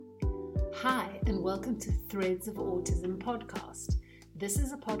Hi, and welcome to Threads of Autism podcast. This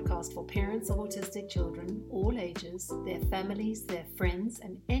is a podcast for parents of autistic children, all ages, their families, their friends,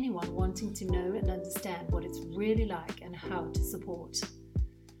 and anyone wanting to know and understand what it's really like and how to support.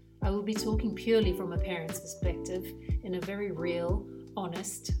 I will be talking purely from a parent's perspective in a very real,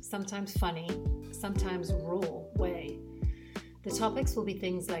 honest, sometimes funny, sometimes raw way. The topics will be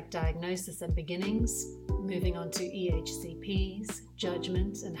things like diagnosis and beginnings, moving on to EHCPs,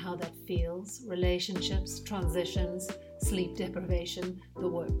 judgment and how that feels, relationships, transitions, sleep deprivation, the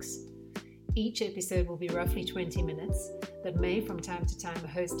works. Each episode will be roughly 20 minutes, but may from time to time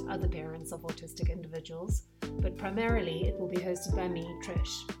host other parents of autistic individuals, but primarily it will be hosted by me,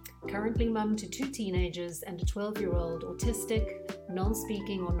 Trish, currently mum to 2 teenagers and a 12-year-old autistic,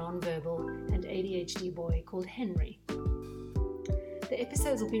 non-speaking or non-verbal, and ADHD boy called Henry. The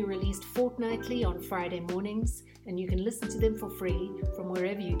episodes will be released fortnightly on Friday mornings, and you can listen to them for free from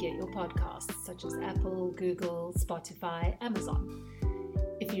wherever you get your podcasts, such as Apple, Google, Spotify, Amazon.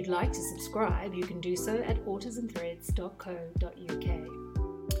 If you'd like to subscribe, you can do so at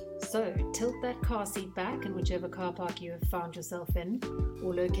autismthreads.co.uk. So, tilt that car seat back in whichever car park you have found yourself in,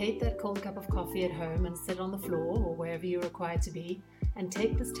 or locate that cold cup of coffee at home and sit on the floor or wherever you're required to be, and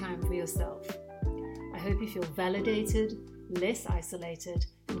take this time for yourself. I hope you feel validated, less isolated,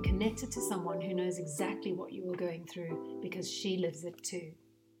 and connected to someone who knows exactly what you are going through because she lives it too.